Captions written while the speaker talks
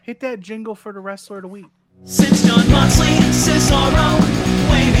Hit that jingle for the wrestler of the week. Since John Moxley, Cesaro,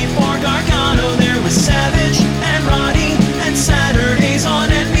 way before Gargano, there was Savage and Roddy, and Saturdays on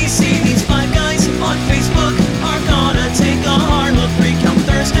NBC. These five guys on Facebook are gonna take a hard look. Recount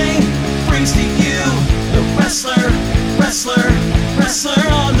Thursday brings to you the wrestler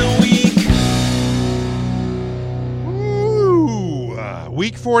on the week. Ooh,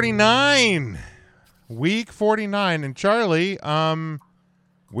 week 49. Week 49. And Charlie,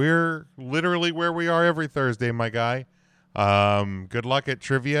 we're literally where we are every Thursday, my guy. Good luck at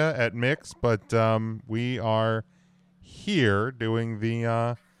trivia at Mix, but we are here doing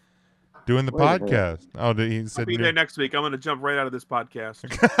the podcast. Oh, he said I'll be there next week. I'm going to jump right out of this podcast.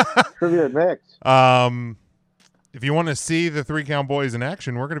 Trivia at Mix. If you want to see the 3 Count Boys in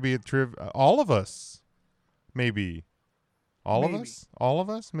action, we're going to be at all of us. Maybe. All of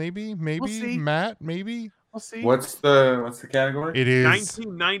us? Maybe. We'll see. Matt, maybe. We'll see. What's the category? It is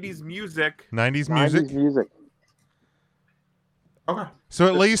 1990s music. 90s music. 90s music. Okay. So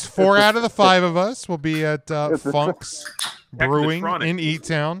at least 4 out of the 5 of us will be at Funk's Brewing in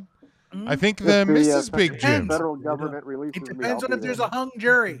E-Town. I think the Mrs. Big Jim. Federal government releases. It depends on if there's a hung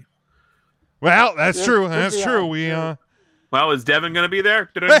jury. Well, that's true. That's true. We Well, is Devin going to be there?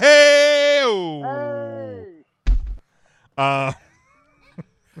 Hey! But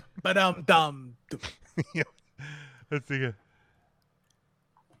dumb. Let's see.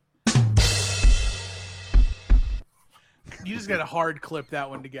 You just got to hard clip that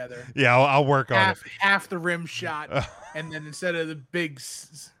one together. Yeah, I'll work on it. Half the rim shot, and then instead of the big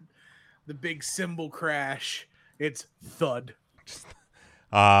cymbal crash, it's thud.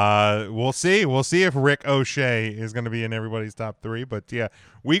 We'll see. We'll see if Rick O'Shea is going to be in everybody's top 3. But yeah,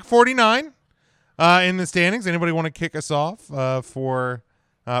 week 49 in the standings. Anybody want to kick us off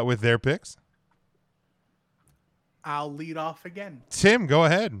with their picks? I'll lead off again. Tim, go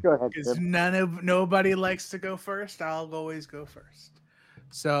ahead. Go ahead. Because nobody likes to go first. I'll always go first.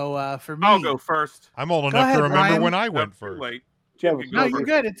 So for me, I'll go first. I'm old Go enough ahead, to remember Ryan. when I went Too first. late. Yeah, Jim can no, go you're first.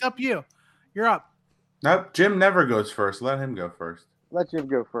 good. It's up to you. You're up. Nope, Jim never goes first. Let him go first. Let Jim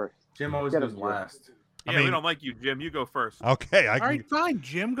go first. Jim always Get goes him, Jim. last. Yeah, I mean- we don't like you, Jim. You go first. Okay, All right, fine.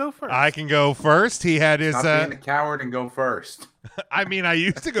 Jim, go first. I can go first. He had his. Stop being a coward and go first. I mean, I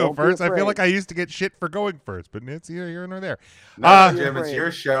used to go Don't be first. I feel afraid. like I used to get shit for going first, but it's here nor there. No, be Jim, it's afraid.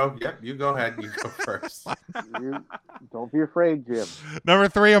 your show. Yep, you go ahead. You go first. Don't be afraid, Jim. Number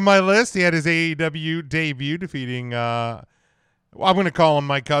 3 on my list, he had his AEW debut, defeating. I'm going to call him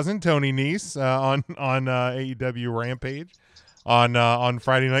my cousin Tony Nese on AEW Rampage on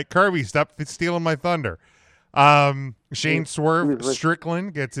Friday night. Kirby, stop stealing my thunder. Shane Swerve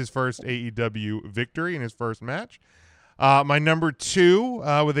Strickland gets his first AEW victory in his first match. My number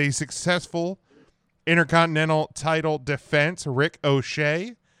 2 with a successful Intercontinental title defense, Rick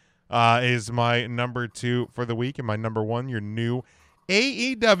O'Shea, is my number 2 for the week. And my number 1, your new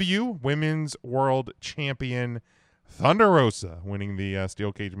AEW Women's World Champion, Thunder Rosa, winning the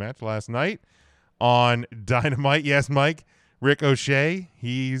steel cage match last night on Dynamite. Yes, Mike, Rick O'Shea,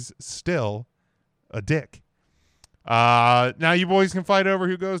 he's still a dick. Now you boys can fight over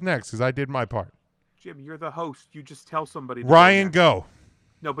who goes next because I did my part. Jim, you're the host. You just tell somebody. to Ryan, next. go.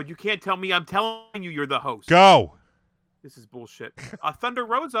 No, but you can't tell me. I'm telling you, you're the host. Go. This is bullshit. Thunder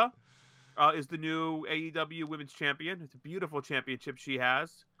Rosa is the new AEW Women's Champion. It's a beautiful championship she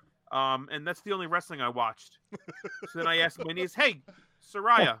has. And that's the only wrestling I watched. So then I asked my niece, hey,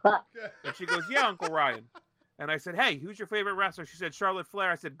 Soraya. And she goes, yeah, Uncle Ryan. And I said, hey, who's your favorite wrestler? She said, Charlotte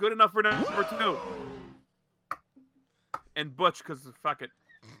Flair. I said, good enough for number 2. And Butch, because fuck it.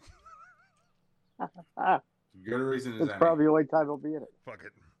 Good reason is It's probably the only time he'll be in it. Fuck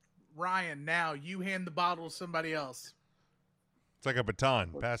it. Ryan, now you hand the bottle to somebody else. It's like a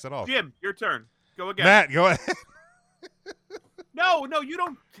baton. Pass it off. Jim, your turn. Go again. Matt, go ahead. No, you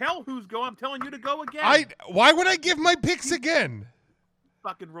don't tell who's going. I'm telling you to go again. Why would I give my picks again?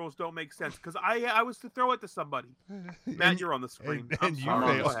 Fucking rules don't make sense because I was to throw it to somebody. Matt, you're on the screen. and you I'm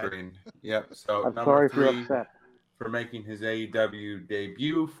on failed. the screen. Yep. So I'm number sorry if you're 3 upset. for making his AEW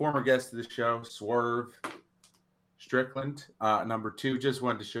debut, former guest of the show, Swerve Strickland. Number 2, just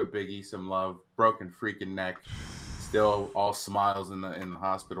wanted to show Biggie some love. Broken freaking neck, still all smiles in the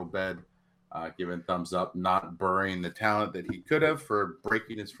hospital bed. Giving thumbs up, not burying the talent that he could have for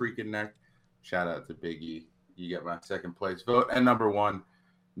breaking his freaking neck. Shout out to Biggie. You get my second place vote. And number 1,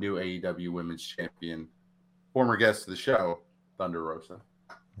 new AEW Women's Champion, former guest of the show, Thunder Rosa.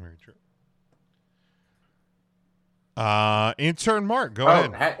 Very true. Intern Mark, go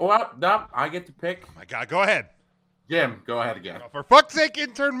ahead. Hey, well, no, I get to pick. Oh my God, go ahead. Jim, go ahead again. Oh, for fuck's sake,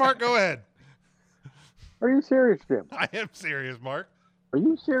 Intern Mark, go ahead. Are you serious, Jim? I am serious, Mark. Are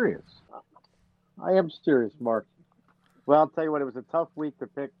you serious? I am serious, Mark. Well, I'll tell you what. It was a tough week to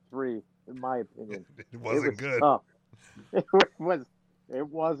pick 3, in my opinion. It wasn't was good. Tough. It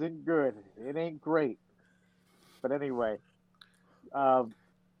wasn't good. It ain't great. But anyway, I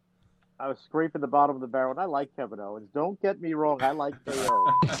was scraping the bottom of the barrel, and I like Kevin Owens. Don't get me wrong, I like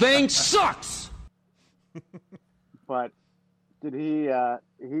KO. Thing sucks. But did he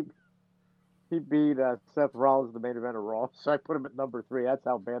beat Seth Rollins in the main event of Raw, so I put him at number 3. That's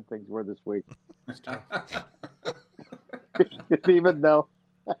how bad things were this week. Even though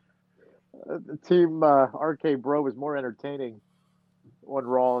the team RK Bro was more entertaining on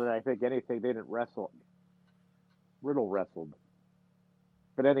Raw than I think anything. They didn't wrestle. Riddle wrestled.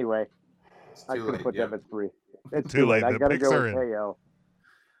 But anyway, I could have put them at 3. It's Too late. I The got to picks go are with in. KO.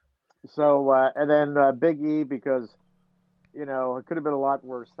 So, and then Big E, because, you know, it could have been a lot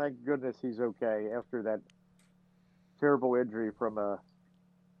worse. Thank goodness he's okay after that terrible injury from a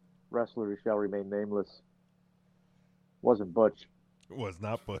wrestler who shall remain nameless. Wasn't Butch. It was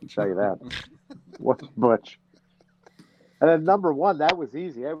not Butch. I'll tell you that. Wasn't Butch. And then number 1, that was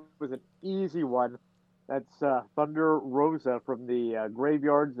easy. That was an easy one. That's Thunder Rosa from the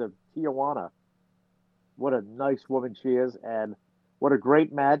graveyards of Tijuana. What a nice woman she is, and what a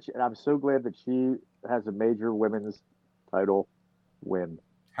great match. And I'm so glad that she has a major women's title win.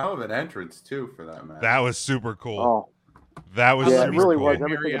 Hell of an entrance too for that match. That was super cool. Oh, That was yeah, it super really cool. was.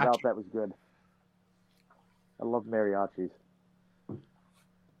 Everything Mariachi. about that was good. I love mariachis.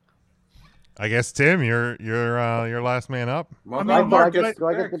 I guess Tim, you're last man up. Well, I no, mean, Mark Mark, gets do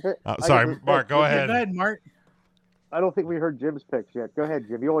I the get the pick. pick? I Sorry, get the Mark, pick. go ahead. Go ahead, Mark. I don't think we heard Jim's picks yet. Go ahead,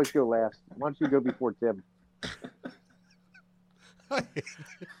 Jim. You always go last. Why don't you go before Tim?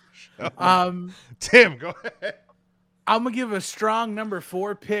 Tim, go ahead. I'm gonna give a strong number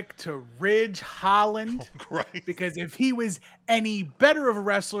 4 pick to Ridge Holland. Right. Because if he was any better of a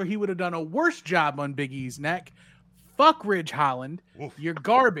wrestler, he would have done a worse job on Big E's neck. Fuck Ridge Holland. Oof. You're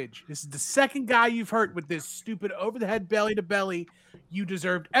garbage. This is the second guy you've hurt with this stupid over-the-head belly-to-belly. You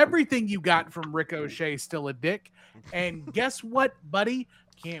deserved everything you got from Ricochet, still a dick. And guess what, buddy?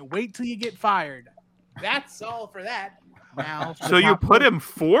 Can't wait till you get fired. That's all for that. Now, So you put him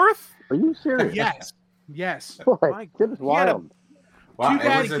 4th? Are you serious? Yes. Boy, My- Tim's he had a- wild. Wow, Too it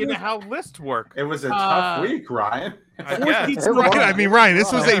bad was he a- didn't How lists work? It was a tough Uh, week, Ryan. I Fourth guess. gets It no was. Right, I mean, Ryan,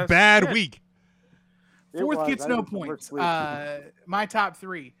 this was a Yes. bad week. It Fourth was. gets I no think the points. first week. My top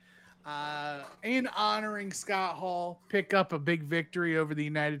 3. In honoring Scott Hall, pick up a big victory over the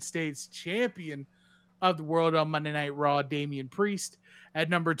United States champion of the world on Monday Night Raw, Damian Priest. At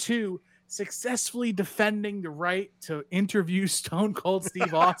number 2, successfully defending the right to interview Stone Cold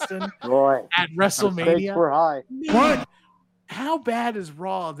Steve Austin Boy, at stakes WrestleMania. were high. Man, how bad is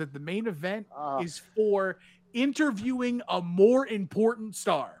Raw that the main event is for interviewing a more important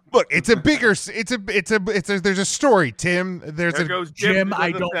star? Look, it's a bigger. There's a story, Tim. There's There a goes Jim, to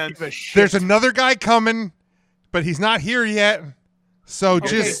I the don't fence. give a shit. there's another guy coming, but he's not here yet. So Okay,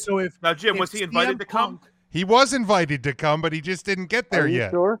 just so if Now, Jim, if was he invited CM to come? Punk- he was invited to come, but he just didn't get there Are you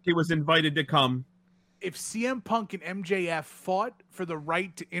yet. sure? He was invited to come. If CM Punk and MJF fought for the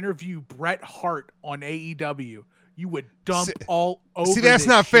right to interview Bret Hart on AEW, you would dump See- all over. See, that's this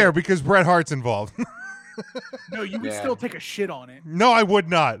not shit. fair because Bret Hart's involved. No, you would Yeah. still take a shit on it. No, I would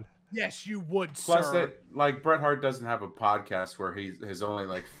not. Yes, you would, Plus, sir. that like Bret Hart doesn't have a podcast where his only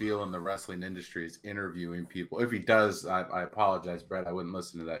like feel in the wrestling industry is interviewing people. If he does, I apologize, Bret. I wouldn't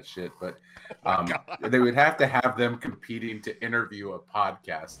listen to that shit. But they would have to have them competing to interview a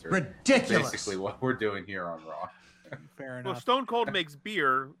podcaster. Ridiculous. Basically, what we're doing here on Raw. Fair Well, enough. Stone Cold makes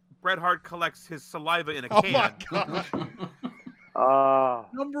beer. Bret Hart collects his saliva in a Oh can. my god.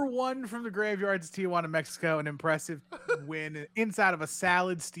 Number 1 from the graveyards, Tijuana, Mexico, an impressive win inside of a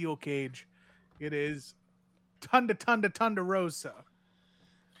salad steel cage. It is Tunda Rosa.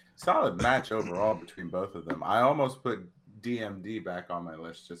 Solid match overall between both of them. I almost put DMD back on my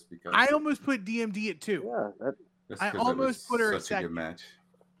list just because. I almost put DMD at 2. Yeah, that, just I 'cause it almost was put her at such a good second. match.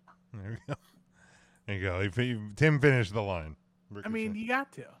 There you go. There you go. Tim finished the line. I mean, you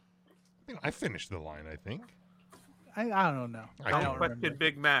got to. I finished the line. I think. I don't know. I I don't don't Question remember.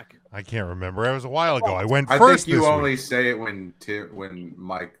 Big Mac. I can't remember. It was a while ago. I went I first. think you this only week. say it when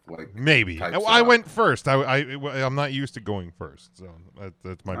Mike like. Maybe. types it I out. went first. I'm not used to going first, so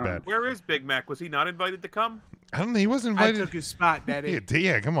that's my Oh. bad. Where is Big Mac? Was he not invited to come? I don't know. He was I invited. took his spot, Daddy.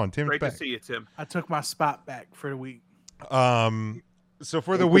 Yeah, come on, Tim's Great back. to see you, Tim. I took my spot back for the week. So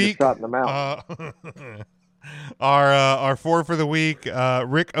for the took a week, shot in the mouth. our 4 for the week,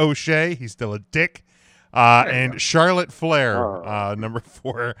 Rick O'Shea, he's still a dick, and Charlotte Flair, Oh. number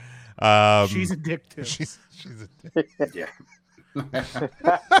 4. She's a dick too. she's a dick. Yeah.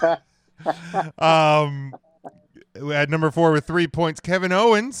 At number 4 with 3 points, Kevin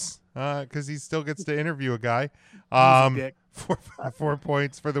Owens, because he still gets to interview a guy. He's a dick. 4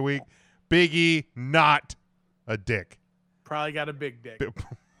 points for the week. Big E, not a dick. Probably got a big dick.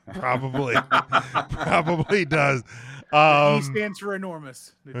 Probably. Probably does. E stands for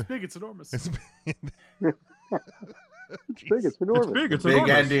enormous. It's big, it's enormous. It's It's big. It's enormous. Big, it's Big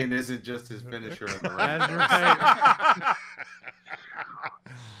enormous. ending isn't just his finisher in the ring. That's right.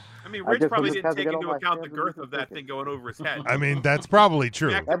 I mean, I Rich guess probably we'll just didn't have to take get into all my account the fans girth to of that do thing going over his head. I mean, that's probably true.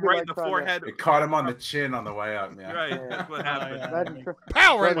 Smacked That'd him be right like in the trying to- forehead. It caught him on the chin on the way up, man. Right, Yeah. that's what happened. Yeah. Imagine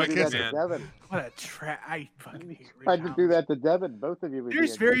Power in trying the to do that kisser. man. to Devin. What a I fucking hate Ridge Tried to do Holland. that to Devin. Both of you. would be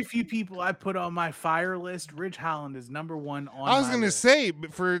There's in very there. few people I put on my fire list. Ridge Holland is number one on I was my gonna list. say,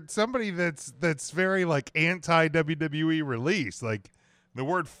 but for somebody that's very like anti WWE release, like the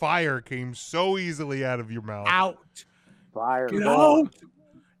word fire came so easily out of your mouth. Out. Fire. Get going. out.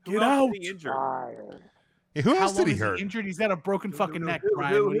 Who Get else out. is he injured? Fire. Yeah, who How else long did he is hurt? injured? He's got a broken fucking neck,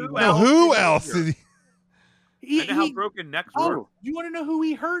 Brian. who What do you else? want? No, who did he else injure? did he? I know how broken necks work. Oh, You want to know who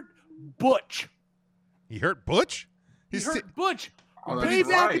he hurt? Butch. He hurt Butch? He He's hurt Butch. Oh, Way that's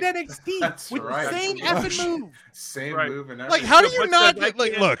back right. in NXT That's with right. the same Butch. effing move. Same Right. move and like, everything. how do So you Butch not says, I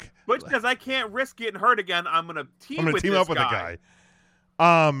like? can't- Look, Butch says, I can't risk getting hurt again. I'm gonna team I'm gonna with team this up with a guy.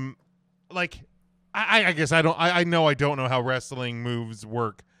 guy. Like, I guess I don't. I know I don't know how wrestling moves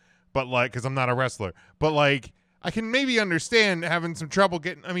work, but like, because I'm not a wrestler. But like, I can maybe understand having some trouble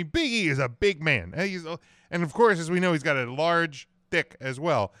getting. I mean, Big E is a big man. And of course, as we know, he's got a large dick as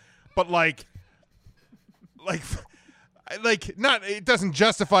well. But like, not it doesn't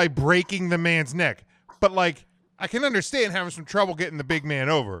justify breaking the man's neck. But like, I can understand having some trouble getting the big man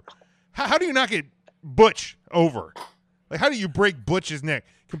over. How do you not get Butch over? Like, how do you break Butch's neck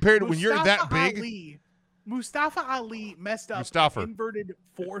compared to when you're that big? Mustafa Ali messed up Mustafa. an inverted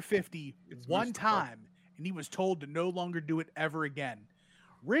 450 It's one Mustafa. time, and he was told to no longer do it ever again.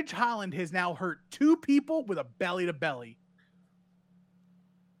 Ridge Holland has now hurt 2 people with a belly to belly.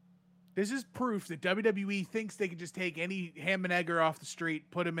 This is proof that WWE thinks they can just take any ham and egger off the street,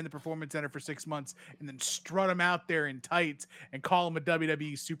 put him in the performance center for 6 months, and then strut him out there in tights and call him a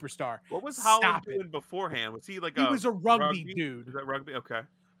WWE superstar. What was Stop Holland it. doing beforehand? Was he like He was a rugby dude. Is that rugby? Okay.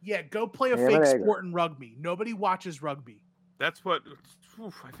 Yeah, go play a Ham fake and egger. sport in rugby. Nobody watches rugby. That's what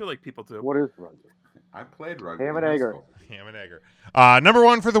I feel like people do. what is rugby? I played rugby. Ham and in high egger. school. Ham and egger. Number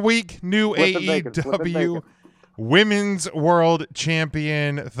 1 for the week, new Flippin' bacon, flippin' AEW bacon. Women's World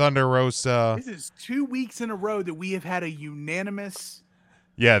Champion Thunder Rosa. This is 2 weeks in a row that we have had a unanimous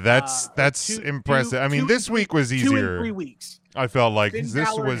Yeah, that's two- impressive. I mean, two- this week was 2 and 3 easier. weeks. I felt like Finn this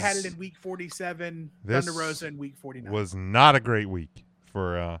Balor had it was in week 47. this Thunder Rosa in week 49. was not a great week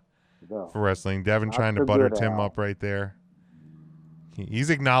for No. wrestling. Devin Not trying to so butter good, Tim Al. up right there. He's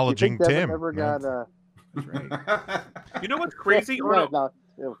You acknowledging think Devin Tim. ever man. got That's right. You know what's crazy? Yeah,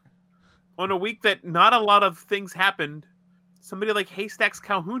 no, On a week that not a lot of things happened, somebody like Haystacks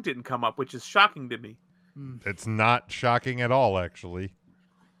Calhoun didn't come up, which is shocking to me. It's not shocking at all, actually.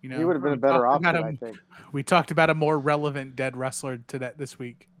 You know, he would have been a we better talked option, about I him- think. We talked about a more relevant dead wrestler to that this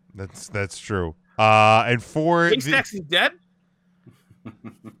week. That's true. And for Haystacks is dead?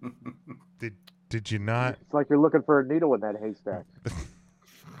 did you not? It's like you're looking for a needle in that haystack.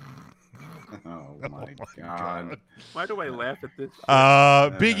 Oh my god. Why do I laugh at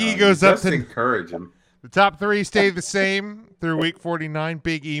this? Big E You goes up just to encourage him. the top 3 stay the same through week 49.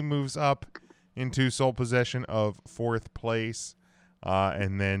 Big E moves up into sole possession of 4th place.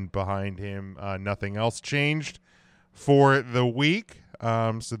 And then behind him, nothing else changed for the week.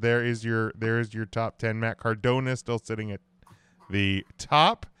 So there is your top 10. Matt Cardona still sitting at the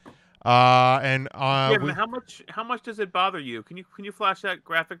top. Kevin, how much does it bother you? Can you flash that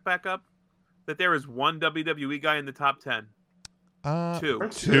graphic back up? That there is one WWE guy in the top 10. Two.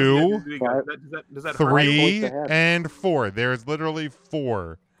 WWE guys. Does that hurt? 3, Points ahead. and 4. There's literally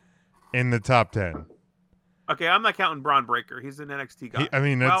 4 in the top 10. Okay, I'm not counting Braun Breaker. He's an NXT guy. I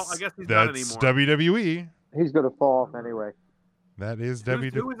mean, well, that's I guess he's not that's anymore. WWE. He's going to fall off anyway. That is Who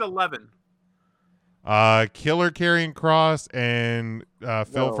WWE. is 11? Killer Karrion Cross and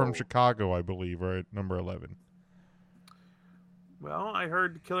Phil from No. Chicago, I believe, are at number 11. Well, I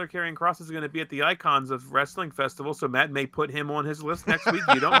heard Killer Karrion Cross is going to be at the Icons of Wrestling Festival, so Matt may put him on his list next week.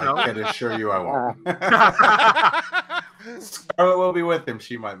 You don't know. I can assure you I won't. Scarlett will be with him.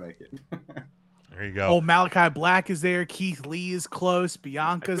 She might make it. There you go. Oh, Malachi Black is there. Keith Lee is close.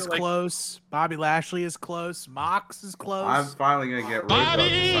 Bianca's like- close. Bobby Lashley is close. Mox is close. I'm finally gonna get Road Dogg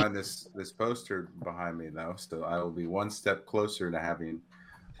to sign this poster behind me though, so I will be one step closer to having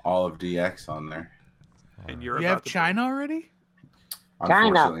all of DX on there. And you're you about have to China already? China.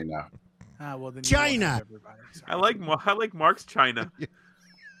 Unfortunately, no. Well, then China. I like Mark's China.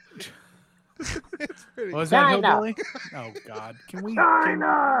 It's pretty Was that China. hillbilly? Oh God! Can we?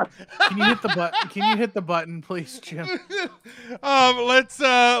 China. Can you hit the button? Can you hit the button, please, Jim? let's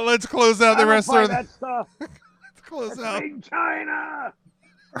close out the wrestler. That stuff. Let's close out. In China.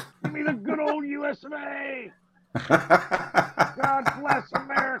 Give me the good old USA. God bless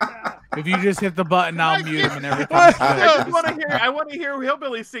America. If you just hit the button, I'll mute him and everything. I want to hear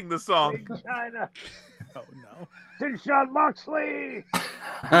Hillbilly sing the song. In China. Oh no! Since Sean Moxley.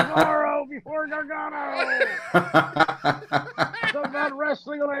 Tomorrow before Gargano. Talk about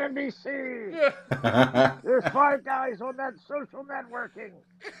wrestling on NBC. There's 5 guys on that social networking.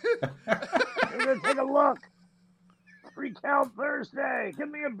 We're gonna take a look. Free Count Thursday. Give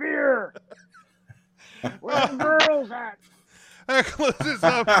me a beer. Where the girls at? That closes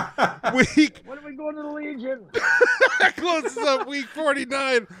up week. When are we going to the Legion? That closes up week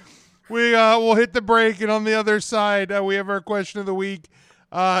 49. We'll hit the break, and on the other side, we have our question of the week,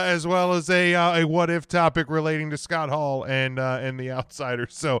 as well as a what if topic relating to Scott Hall and the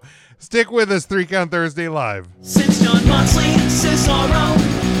Outsiders. So stick with us. 3 Count Thursday live. Since John Moxley and Cesaro,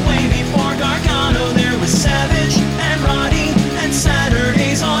 way before Gargano, there was Savage and